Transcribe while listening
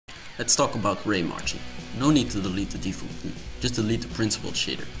Let's talk about Raymarching. No need to delete the default node, just delete the principled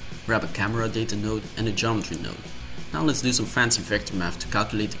shader. Grab a camera data node and a geometry node. Now let's do some fancy vector math to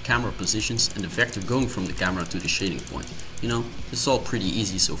calculate the camera positions and the vector going from the camera to the shading point. You know, this is all pretty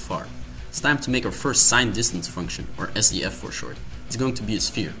easy so far. It's time to make our first signed distance function, or SDF for short. It's going to be a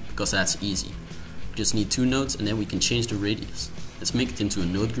sphere, because that's easy. We just need two nodes and then we can change the radius. Let's make it into a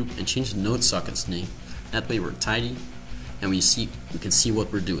node group and change the node socket's name. That way we're tidy and we can see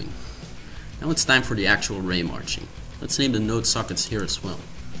what we're doing. Now it's time for the actual Raymarching. Let's name the node sockets here as well.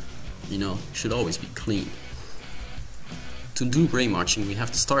 You know, it should always be clean. To do Raymarching, we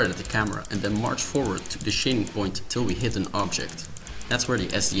have to start at the camera and then march forward to the shading point till we hit an object. That's where the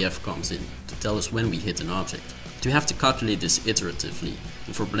SDF comes in, to tell us when we hit an object. But you have to calculate this iteratively,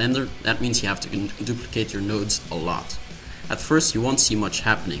 and for Blender that means you have to duplicate your nodes a lot. At first you won't see much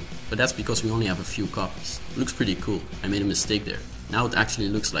happening, but that's because we only have a few copies. It looks pretty cool, I made a mistake there. Now it actually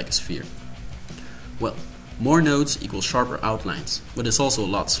looks like a sphere. Well, more nodes equal sharper outlines, but it's also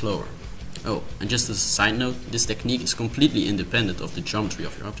a lot slower. Oh, and just as a side note, this technique is completely independent of the geometry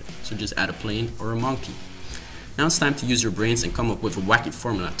of your object, so just add a plane or a monkey. Now it's time to use your brains and come up with a wacky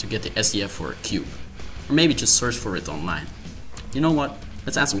formula to get the SDF for a cube. Or maybe just search for it online. You know what?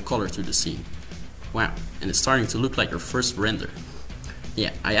 Let's add some color to the scene. Wow, and it's starting to look like your first render.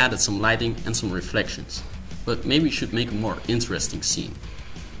 Yeah, I added some lighting and some reflections. But maybe we should make a more interesting scene.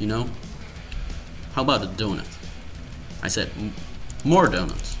 You know? How about a donut? I said more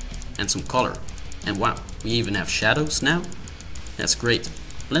donuts. And some color. And wow, we even have shadows now? That's great.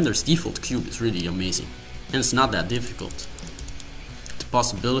 Blender's default cube is really amazing. And it's not that difficult. The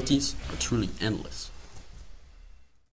possibilities are truly endless.